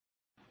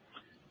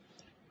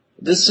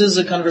This is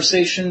a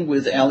conversation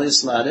with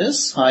Alice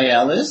Lattice. Hi,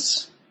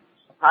 Alice.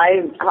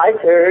 Hi,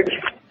 Serge.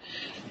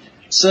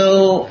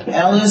 So,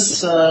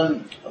 Alice,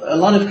 a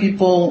lot of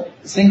people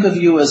think of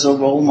you as a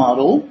role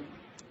model,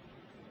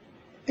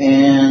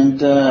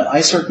 and I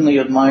certainly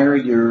admire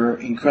your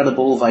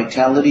incredible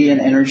vitality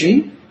and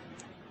energy.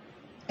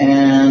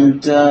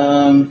 And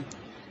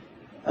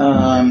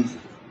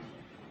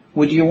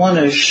would you want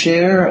to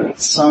share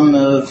some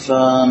of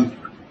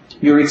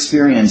your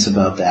experience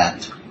about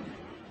that?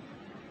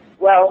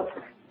 Well,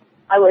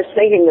 I was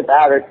thinking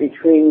about it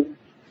between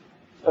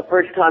the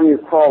first time you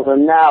called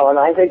and now, and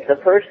I think the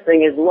first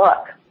thing is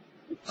luck.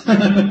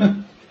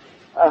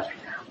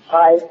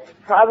 I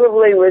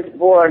probably was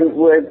born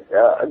with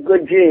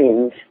good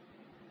genes.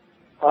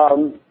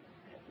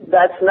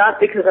 That's not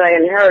because I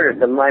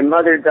inherited them. My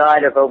mother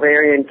died of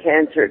ovarian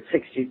cancer at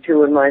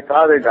 62, and my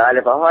father died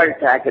of a heart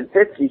attack at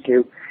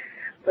 52.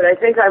 But I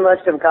think I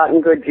must have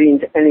gotten good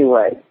genes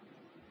anyway,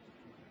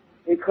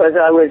 because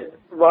I was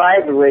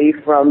lively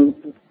from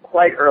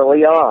quite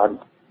early on.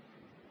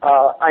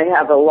 I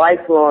have a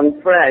lifelong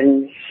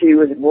friend. She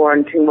was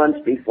born 2 months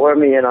before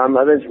me, and our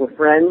mothers were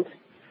friends.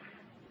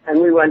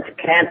 And we went to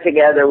camp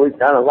together. We've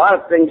done a lot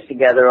of things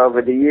together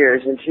over the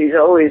years, and she's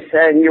always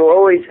said, "You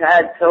always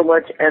had so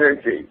much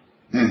energy."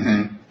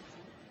 Mm-hmm.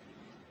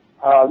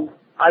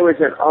 I was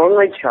an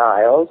only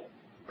child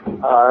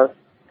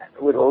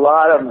with a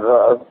lot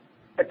of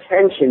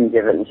attention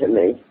given to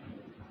me,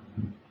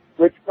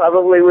 which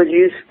probably was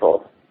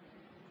useful.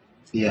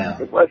 Yeah.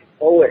 It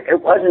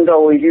wasn't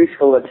always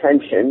useful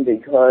attention,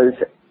 because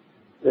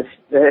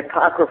the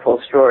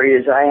apocryphal story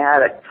is I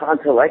had a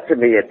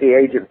tonsillectomy at the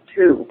age of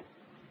 2.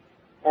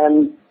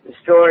 And the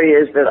story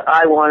is that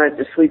I wanted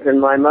to sleep in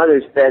my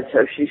mother's bed,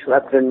 so she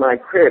slept in my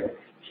crib.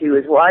 She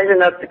was wise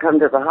enough to come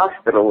to the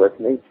hospital with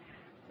me,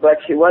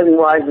 but she wasn't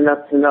wise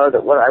enough to know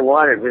that what I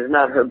wanted was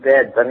not her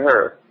bed, but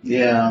her.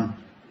 Yeah.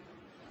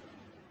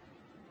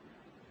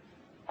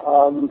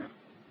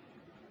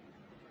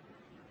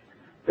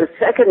 The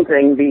second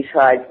thing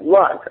besides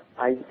luck,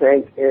 I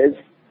think, is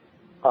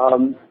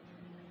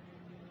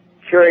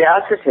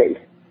curiosity.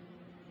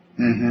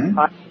 Mm-hmm.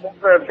 I've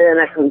never been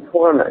a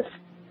conformist.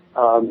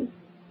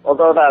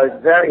 Although that was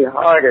very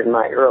hard in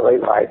my early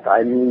life.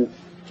 I mean,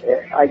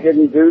 I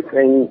didn't do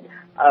things.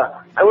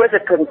 I was a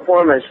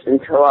conformist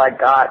until I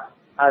got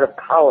out of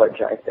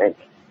college, I think.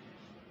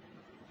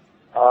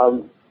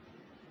 But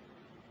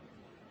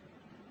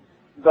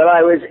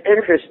I was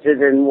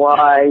interested in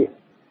why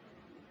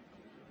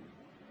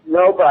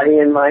nobody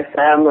in my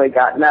family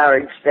got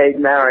married, stayed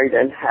married,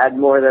 and had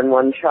more than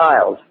one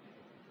child.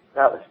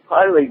 That was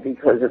partly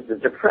because of the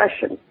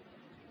Depression.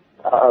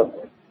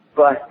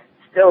 But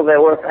still,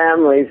 there were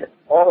families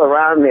all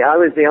around me. I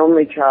was the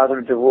only child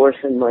of divorce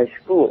in my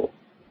school.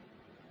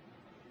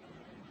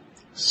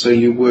 So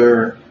you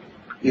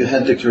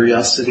had the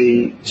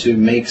curiosity to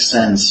make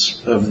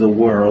sense of the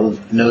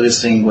world,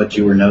 noticing what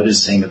you were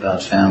noticing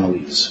about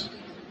families.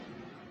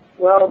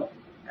 Well,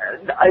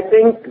 I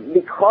think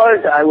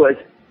because I was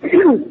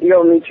the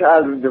only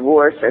child of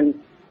divorce, and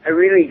I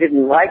really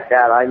didn't like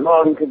that. I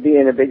longed to be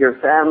in a bigger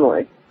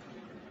family.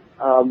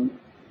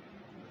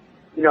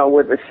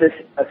 With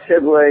a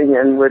sibling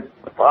and with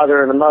a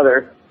father and a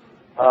mother.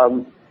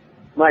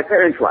 My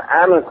parents were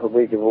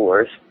amicably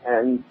divorced,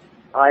 and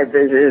I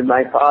visited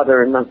my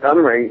father in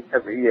Montgomery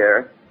every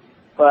year.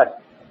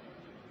 But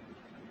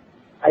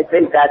I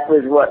think that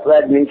was what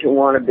led me to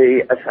want to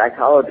be a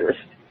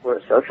psychologist or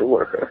a social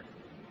worker.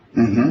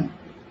 Mm-hmm.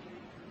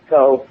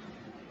 So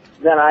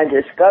then I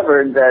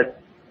discovered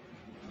that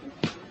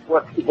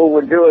what people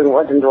were doing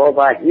wasn't all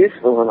that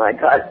useful, and I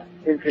got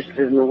interested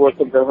in the work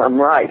of Wilhelm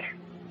Reich.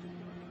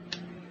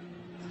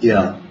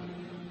 Yeah.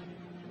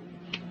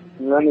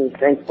 Let me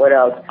think what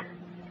else.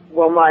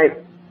 Well, my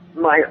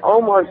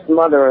almost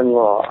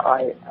mother-in-law,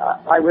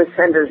 I was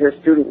sent as a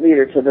student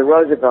leader to the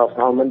Roosevelt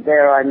home, and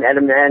there I met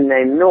a man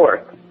named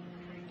North,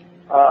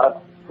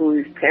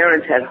 whose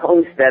parents had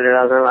homesteaded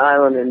on an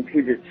island in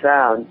Puget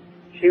Sound.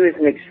 She was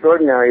an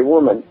extraordinary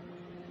woman,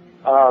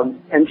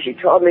 and she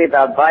told me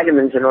about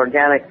vitamins and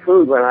organic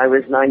food when I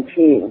was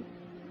 19.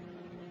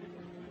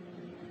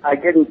 I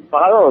didn't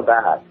follow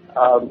that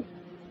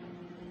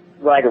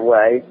right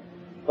away,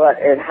 but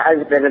it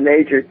has been a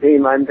major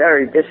theme. I'm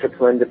very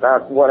disciplined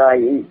about what I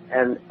eat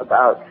and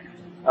about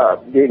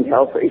being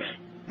healthy.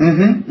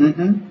 Mm-hmm.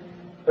 Mm-hmm.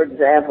 For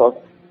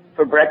example,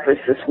 for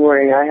breakfast this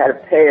morning I had a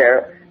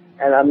pear,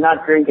 and I'm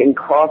not drinking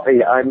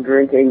coffee. I'm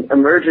drinking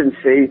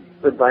Emergency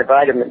with my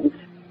vitamins.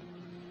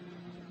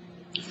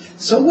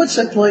 So what's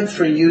it like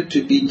for you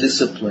to be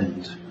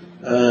disciplined?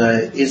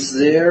 Is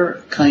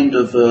there kind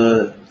of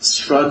a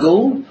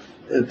struggle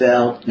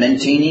about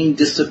maintaining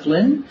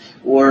discipline,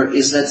 or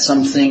is that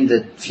something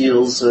that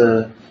feels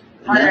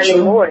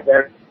natural?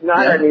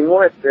 Not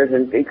anymore, there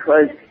isn't,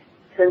 because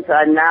since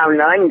I'm now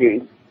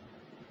 90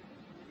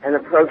 and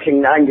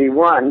approaching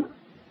 91,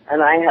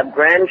 and I have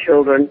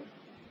grandchildren,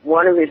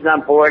 one who's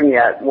not born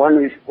yet, one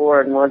who's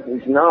 4, and one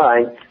who's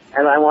 9,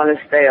 and I want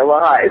to stay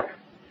alive.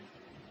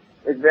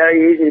 it's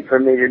very easy for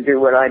me to do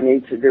what I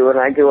need to do, and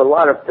I do a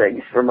lot of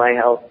things for my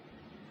health.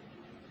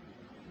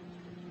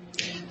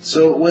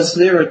 So was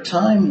there a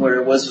time where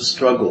it was a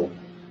struggle,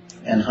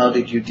 and how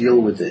did you deal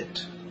with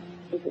it?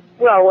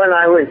 Well, when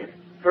I was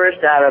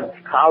first out of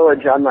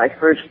college on my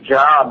first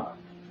job,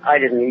 I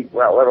didn't eat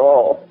well at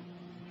all,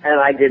 and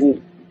I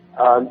didn't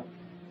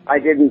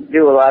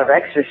do a lot of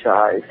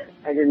exercise.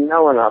 I didn't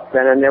know enough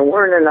then, and there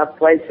weren't enough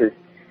places.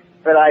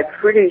 But I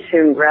pretty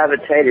soon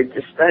gravitated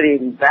to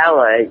studying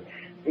ballet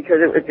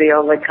because it was the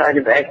only kind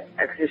of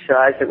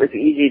exercise that was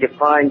easy to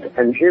find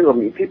and do. I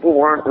mean, people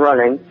weren't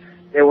running.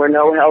 There were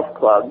no health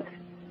clubs.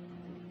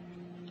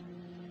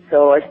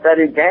 So I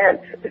studied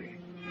dance.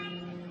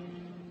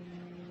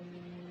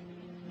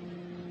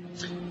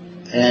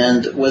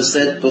 And was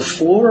that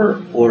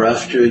before or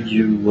after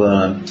you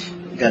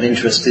got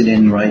interested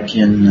in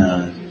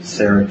Reichian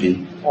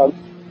therapy?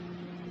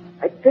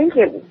 I think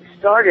it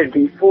started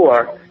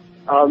before.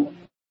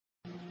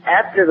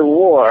 After the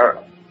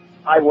war,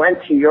 I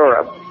went to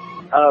Europe.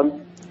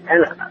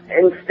 And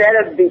instead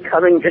of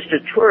becoming just a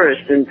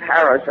tourist in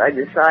Paris, I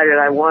decided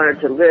I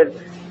wanted to live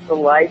the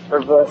life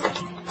of a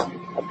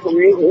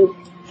Parisian.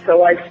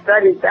 So I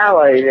studied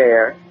ballet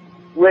there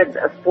with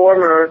a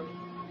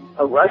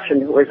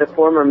Russian who was a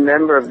former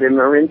member of the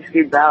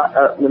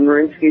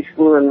Mariinsky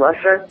School in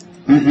Russia.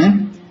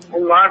 Mm-hmm.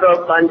 And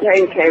Margot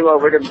Fontaine came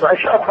over to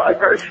brush up on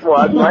her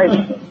swan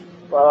length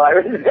while I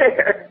was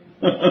there.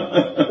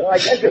 So I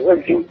guess it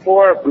was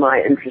before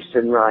my interest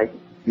in writing.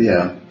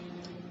 Yeah.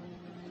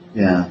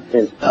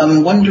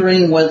 I'm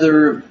wondering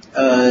whether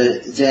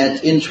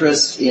that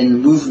interest in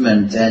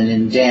movement and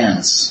in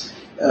dance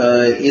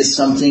is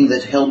something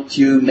that helped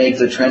you make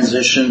the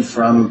transition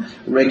from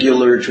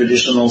regular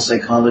traditional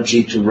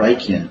psychology to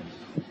Reichian.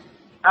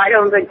 I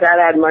don't think that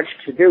had much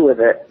to do with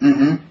it.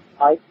 Mm-hmm.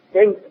 I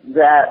think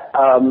that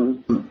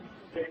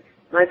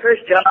my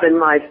first job in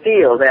my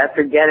field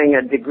after getting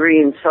a degree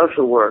in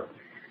social work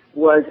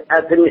was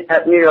at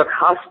New York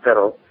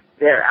Hospital,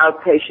 their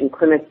outpatient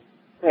clinic,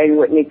 Payne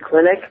Whitney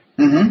Clinic.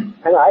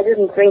 Mm-hmm. And I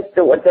didn't think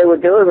that what they were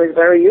doing was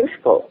very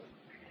useful.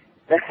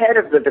 The head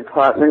of the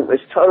department was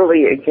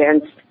totally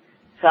against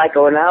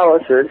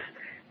psychoanalysis,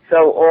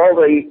 so all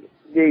the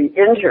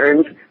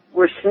interns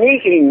were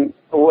sneaking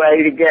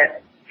away to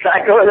get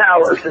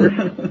psychoanalysis.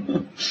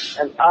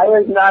 And I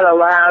was not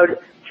allowed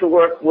to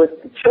work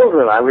with the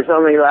children. I was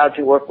only allowed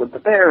to work with the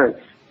parents,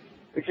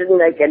 which didn't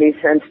make any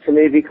sense to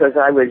me because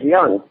I was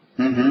young.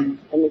 Mm-hmm.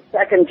 And the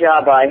second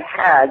job I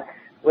had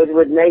was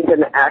with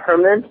Nathan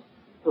Ackerman,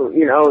 who,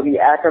 the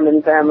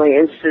Ackerman Family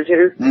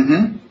Institute.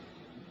 Mm-hmm.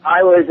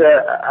 I was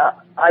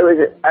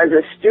as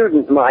a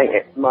student,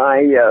 my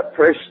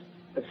first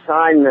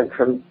assignment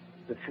from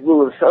the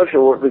School of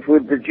Social Work was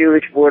with the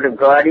Jewish Board of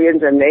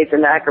Guardians, and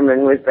Nathan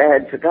Ackerman was the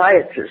head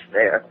psychiatrist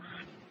there.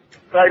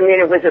 But I mean,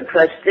 it was a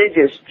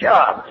prestigious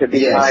job to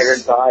be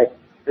hired by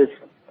this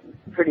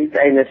pretty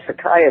famous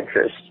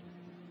psychiatrist.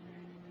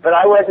 But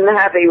I wasn't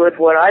happy with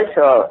what I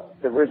saw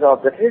the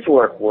result of his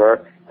work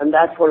were, and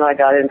that's when I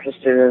got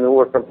interested in the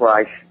work of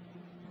Reich.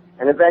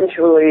 And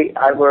eventually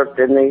I worked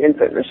in the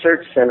Infant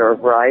Research Center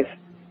of Reich,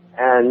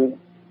 and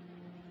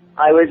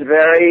I was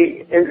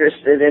very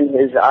interested in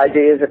his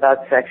ideas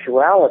about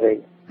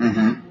sexuality.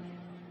 Mm-hmm.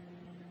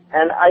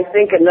 And I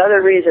think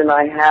another reason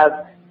I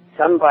have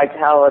some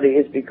vitality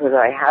is because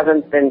I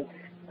haven't been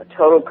a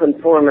total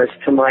conformist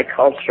to my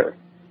culture.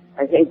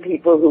 I think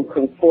people who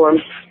conform,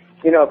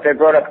 if they're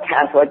brought up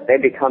Catholic, they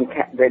become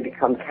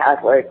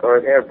Catholic,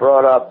 or they're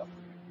brought up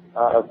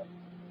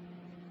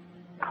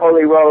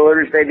holy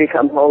rollers, they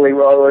become holy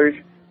rollers.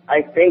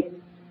 I think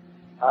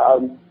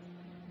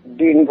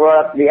being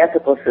brought up in the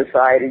ethical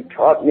society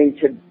taught me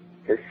to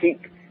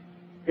seek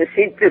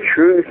the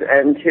truth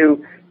and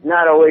to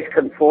not always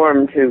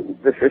conform to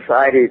the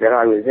society that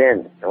I was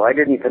in. So I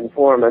didn't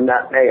conform, and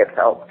that may have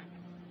helped.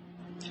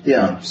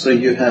 Yeah, so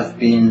you have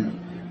been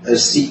a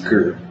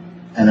seeker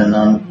and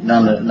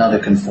not a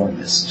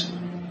conformist.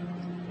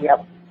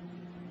 Yep.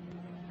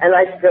 And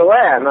I still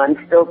am.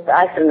 I'm still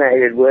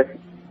fascinated with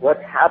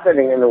what's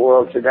happening in the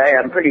world today.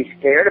 I'm pretty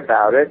scared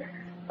about it.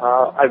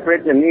 I've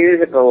written a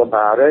musical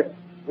about it,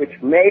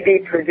 which may be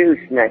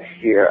produced next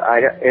year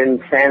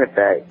in Santa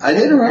Fe. I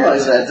didn't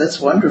realize that. That's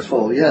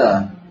wonderful,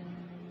 yeah.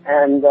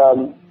 And,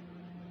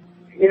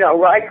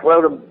 Reich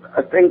wrote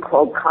a thing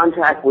called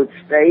Contact with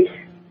Space.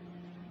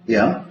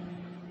 Yeah.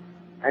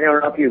 I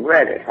don't know if you've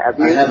read it, have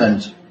you? I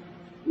haven't.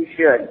 You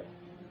should.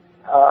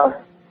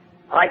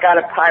 I got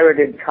a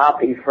pirated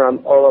copy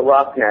from Ola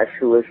Rockness,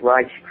 who was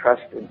Reich's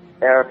trusted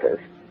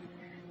therapist.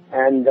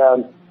 And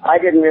I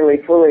didn't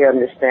really fully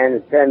understand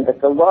it then,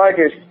 but the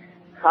largest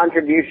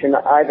contribution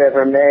I've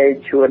ever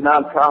made to a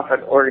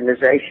nonprofit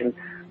organization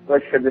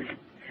was for the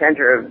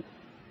Center of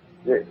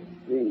the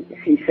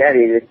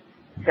CSETI, the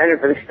Center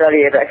for the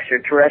Study of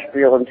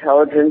Extraterrestrial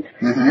Intelligence,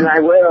 mm-hmm. and I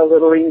wear a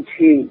little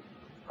ET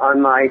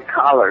on my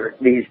collar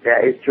these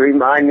days to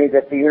remind me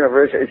that the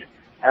universe is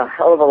a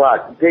hell of a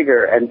lot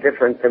bigger and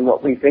different than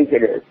what we think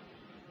it is.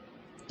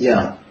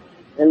 Yeah.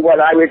 And what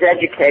I was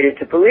educated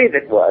to believe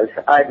it was.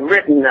 I'd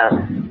written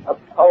a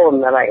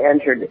poem that I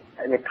entered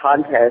in a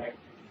contest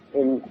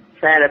in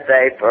Santa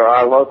Fe for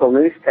our local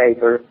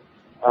newspaper.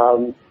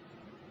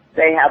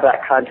 They have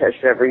that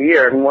contest every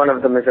year, and one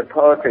of them is a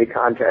poetry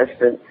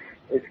contest, and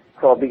it's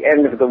called The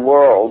End of the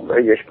World, where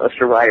you're supposed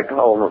to write a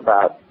poem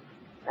about.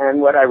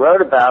 And what I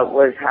wrote about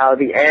was how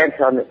the ants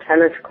on the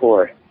tennis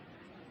court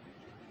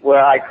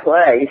where I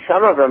play,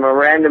 some of them are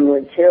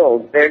randomly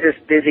killed. They're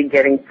just busy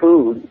getting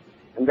food,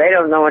 and they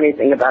don't know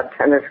anything about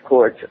tennis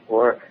courts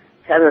or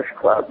tennis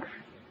clubs.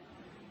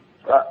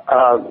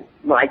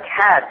 My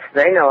cats,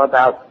 they know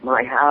about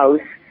my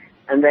house,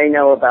 and they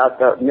know about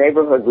the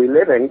neighborhood we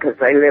live in because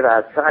they live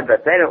outside,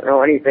 but they don't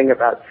know anything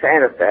about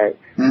Santa Fe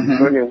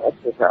or New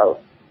Mexico.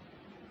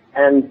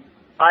 And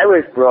I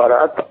was brought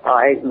up,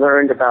 I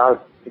learned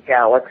about the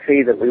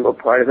galaxy, that we were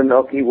part of the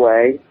Milky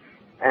Way,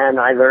 and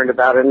I learned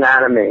about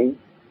anatomy.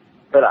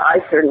 But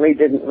I certainly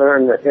didn't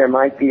learn that there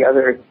might be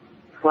other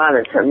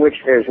planets on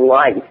which there's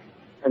life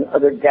and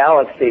other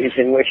galaxies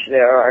in which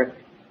there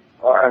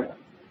are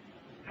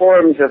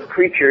forms of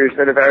creatures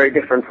that are very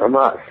different from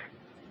us.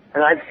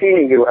 And I've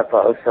seen a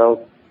UFO,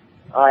 so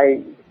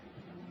I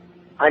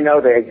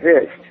know they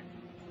exist.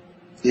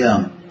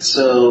 Yeah.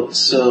 So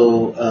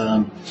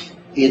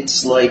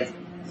it's like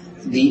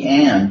the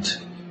ant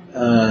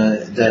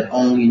that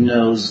only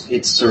knows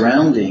its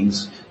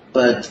surroundings,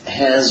 but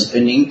has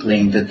an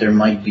inkling that there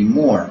might be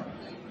more,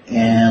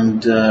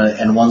 and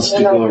wants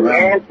to go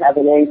around. Ants have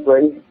an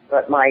inkling,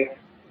 but I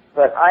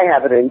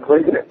have an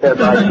inkling that there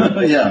might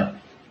be. Yeah.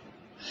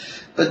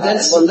 But I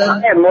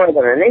have more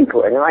than an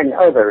inkling. I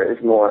know there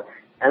is more,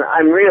 and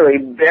I'm really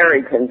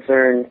very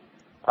concerned.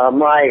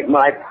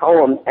 My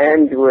poem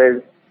ends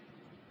with,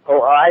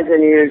 "Oh, eyes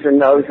and ears and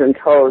nose and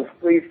toes,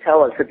 please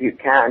tell us if you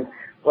can,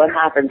 what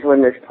happens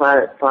when this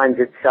planet finds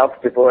itself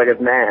devoid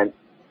of man?"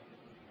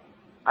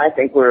 I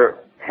think we're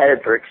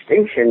headed for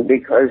extinction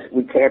because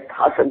we can't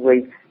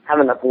possibly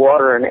have enough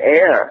water and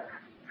air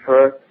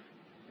for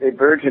the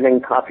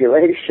burgeoning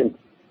population.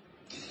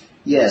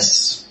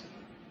 Yes.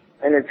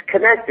 And it's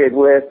connected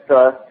with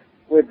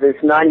this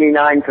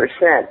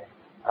 99%.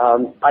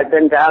 I've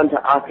been down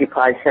to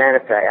Occupy Santa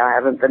Fe. I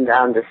haven't been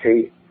down to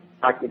see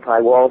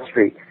Occupy Wall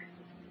Street.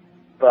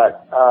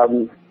 But,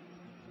 the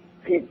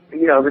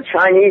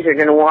Chinese are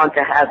going to want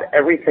to have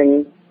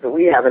everything that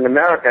we have in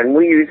America, and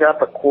we use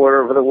up a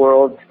quarter of the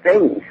world's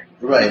things.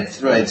 Right.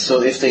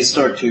 So if they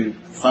start to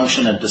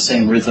function at the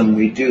same rhythm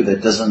we do,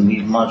 that doesn't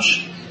need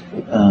much,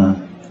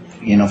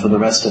 for the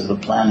rest of the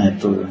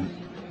planet.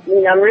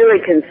 I'm really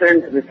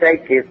concerned for the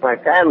safety of my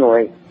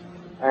family,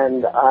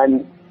 and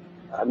I'm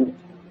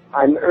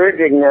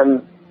urging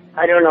them.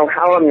 I don't know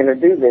how I'm going to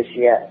do this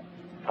yet.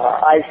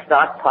 I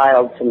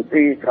stockpiled some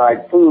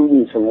freeze-dried food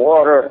and some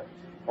water,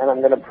 and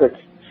I'm going to put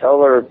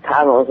solar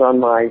panels on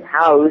my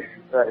house,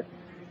 but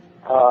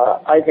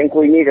I think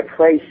we need a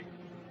place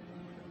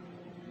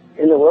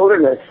in the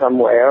wilderness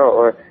somewhere,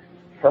 or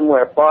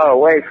somewhere far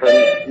away from,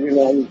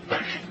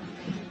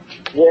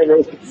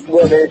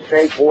 where there's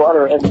safe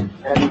water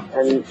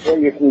and where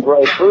you can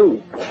grow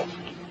food.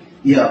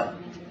 Yeah.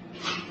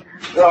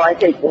 Well, I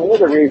think one of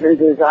the reasons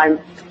is I'm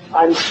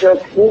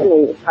just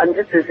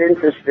as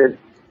interested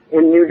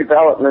in new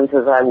developments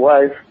as I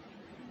was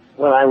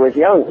when I was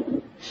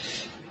young.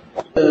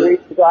 The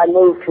reason I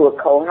moved to a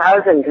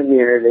co-housing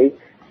community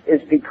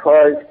is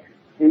because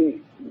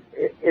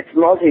it's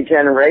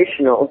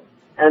multi-generational,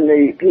 and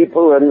the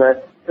people in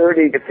the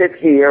 30 to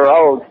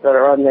 50-year-olds that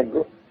are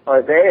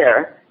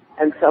there,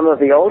 and some of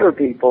the older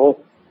people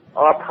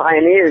are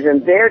pioneers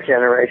in their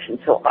generation,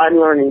 so I'm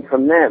learning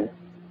from them.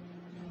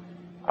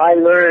 I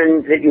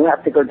learned that you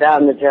have to go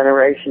down the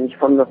generations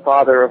from the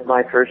father of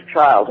my first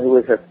child, who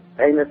was a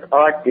famous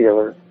art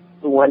dealer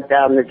who went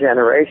down the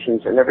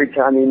generations, and every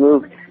time he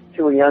moved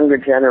to a younger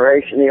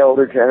generation, the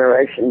older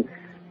generation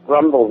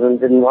grumbled and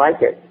didn't like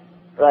it.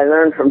 But I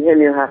learned from him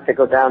you have to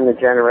go down the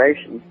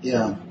generations.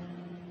 Yeah.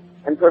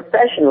 And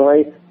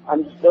professionally,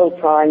 I'm still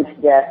trying to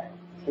get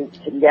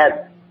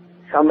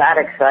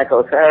somatic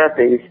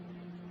psychotherapies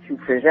to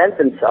present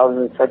themselves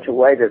in such a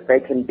way that they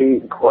can be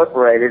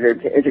incorporated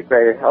into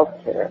integrated health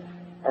care.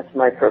 That's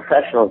my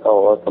professional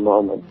goal at the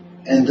moment.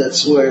 And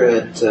that's where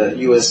at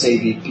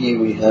USABP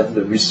we have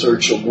the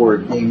research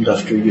award named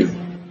after you.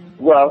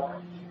 Well,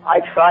 I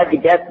tried to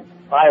get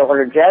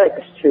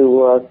Bioenergetics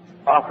to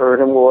offer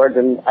an award,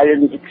 and I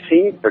didn't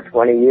succeed for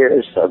 20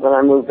 years. So then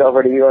I moved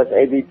over to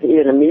USABP,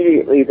 and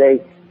immediately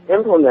they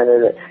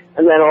implemented it.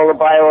 And then all the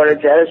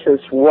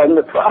bioenergeticists won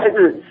the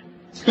prizes.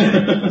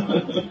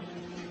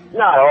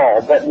 Not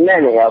all, but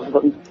many of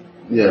them.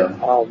 Yeah.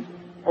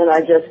 And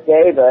I just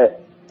gave a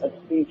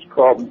speech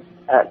called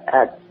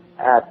at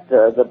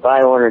the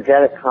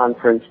Bioenergetic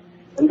Conference,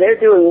 and they're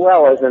doing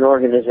well as an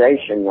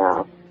organization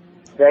now.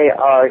 They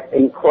are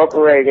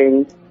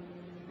incorporating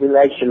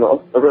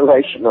relational,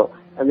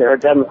 and they're a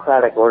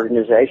democratic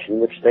organization,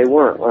 which they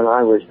weren't when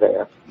I was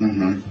there.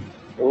 Mm-hmm.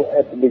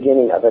 At the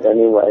beginning of it,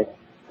 anyway.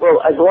 Well,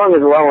 as long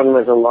as Rowan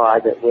was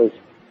alive, it was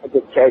a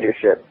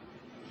dictatorship,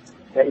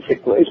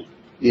 basically.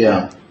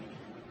 Yeah.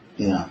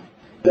 Yeah.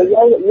 So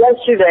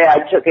yesterday, I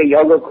took a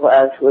yoga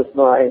class with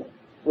my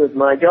with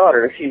my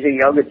daughter. She's a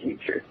yoga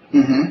teacher.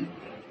 Mm-hmm.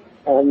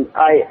 And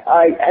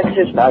I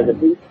exercise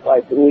at least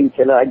twice a week,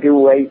 and I do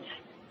weights,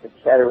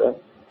 etc.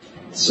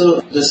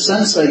 So the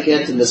sense I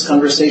get in this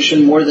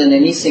conversation more than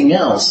anything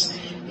else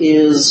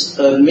is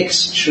a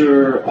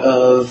mixture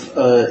of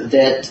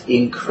that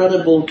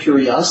incredible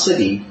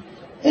curiosity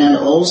and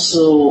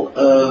also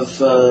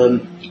of,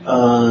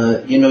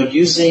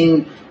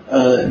 using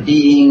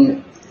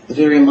being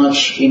very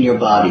much in your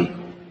body.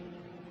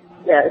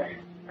 Yes,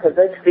 because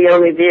that's the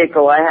only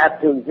vehicle I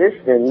have to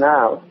exist in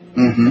now.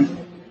 Mm-hmm.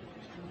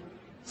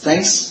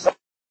 Thanks.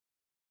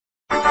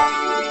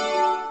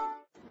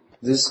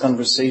 This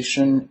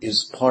conversation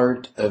is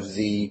part of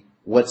the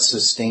What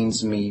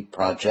Sustains Me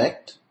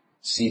project.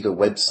 See the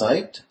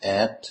website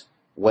at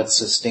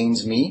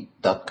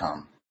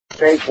whatsustainsme.com.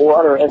 Drink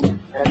water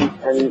and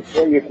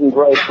then you can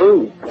grow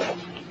food.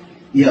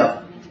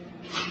 Yeah.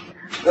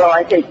 Well,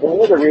 I think one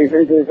of the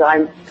reasons is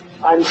I'm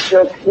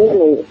still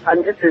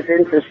I'm just as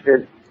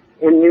interested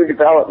in new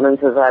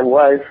developments as I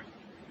was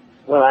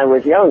when I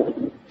was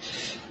young.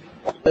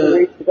 The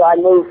reason I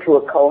moved to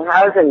a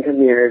co-housing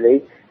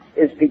community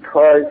is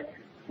because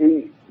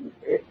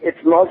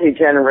it's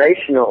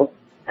multi-generational,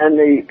 and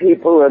the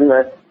people in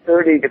the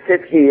 30 to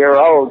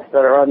 50-year-olds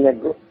that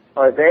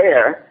are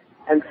there,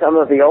 and some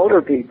of the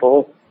older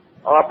people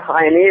are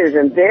pioneers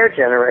in their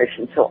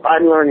generation, so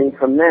I'm learning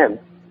from them.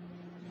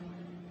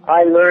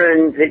 I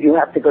learned that you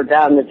have to go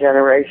down the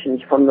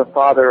generations from the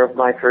father of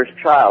my first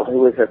child, who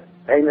was a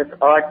famous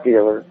art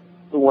dealer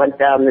who went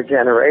down the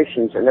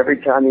generations, and every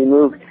time he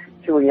moved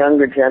to a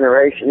younger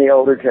generation, the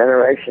older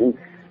generation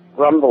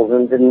grumbled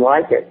and didn't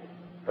like it.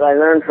 But I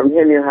learned from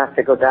him you have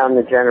to go down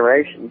the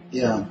generations.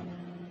 Yeah.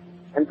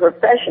 And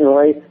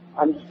professionally,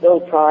 I'm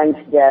still trying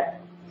to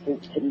get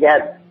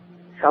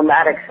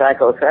somatic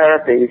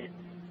psychotherapies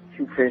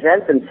to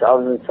present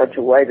themselves in such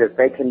a way that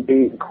they can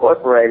be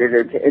incorporated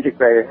into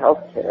integrated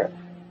health care.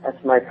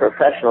 That's my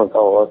professional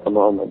goal at the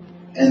moment.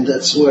 And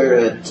that's where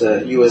at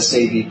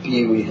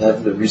USABP we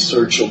have the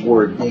research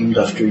award named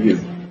after you.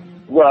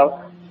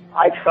 Well,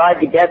 I tried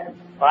to get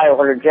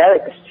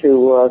bioenergetics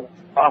to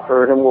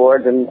offer an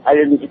award, and I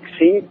didn't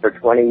succeed for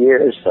 20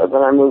 years. So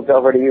then I moved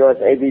over to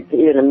USABP,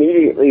 and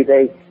immediately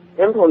they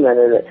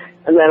implemented it.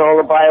 And then all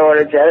the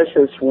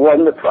bioenergeticists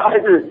won the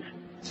prizes.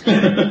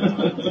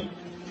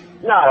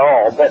 Not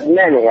all, but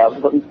many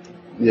of them.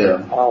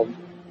 Yeah.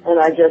 And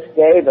I just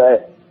gave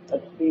a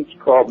speech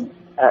called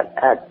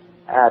at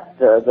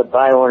the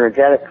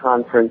Bioenergetic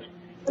Conference,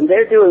 and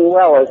they're doing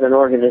well as an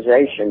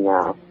organization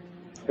now.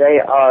 They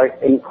are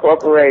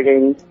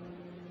incorporating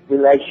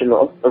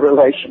relational,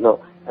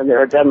 and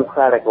they're a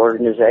democratic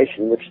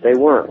organization, which they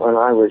weren't when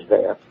I was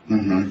there.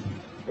 Mm-hmm.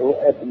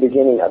 At the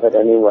beginning of it,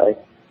 anyway.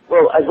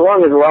 Well, as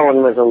long as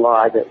Rowan was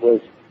alive, it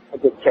was a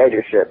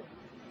dictatorship,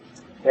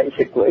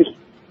 basically.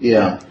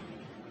 Yeah.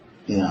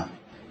 Yeah.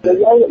 So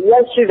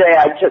yesterday,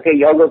 I took a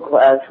yoga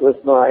class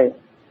with my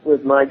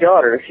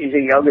daughter. She's a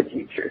yoga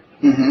teacher.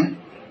 Mm-hmm.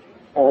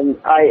 And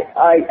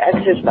I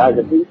exercise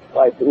at least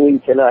twice a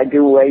week, and I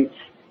do weights,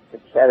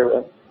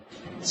 etc.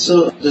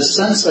 So the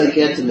sense I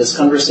get in this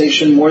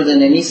conversation more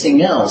than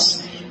anything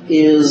else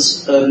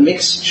is a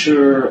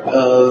mixture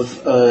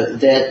of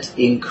that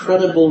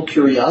incredible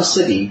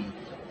curiosity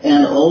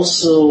and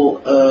also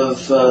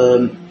of,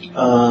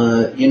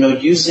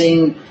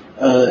 using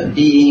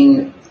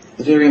being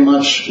very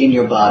much in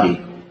your body.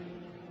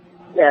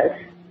 Yes,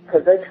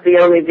 because that's the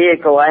only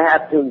vehicle I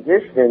have to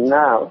exist in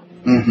now.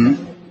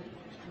 Mm-hmm.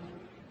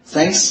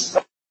 Thanks.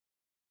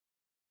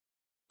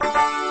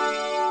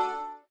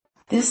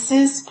 This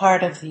is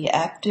part of the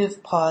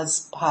Active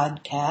Pause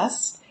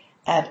podcast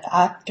at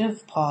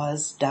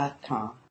activepause.com.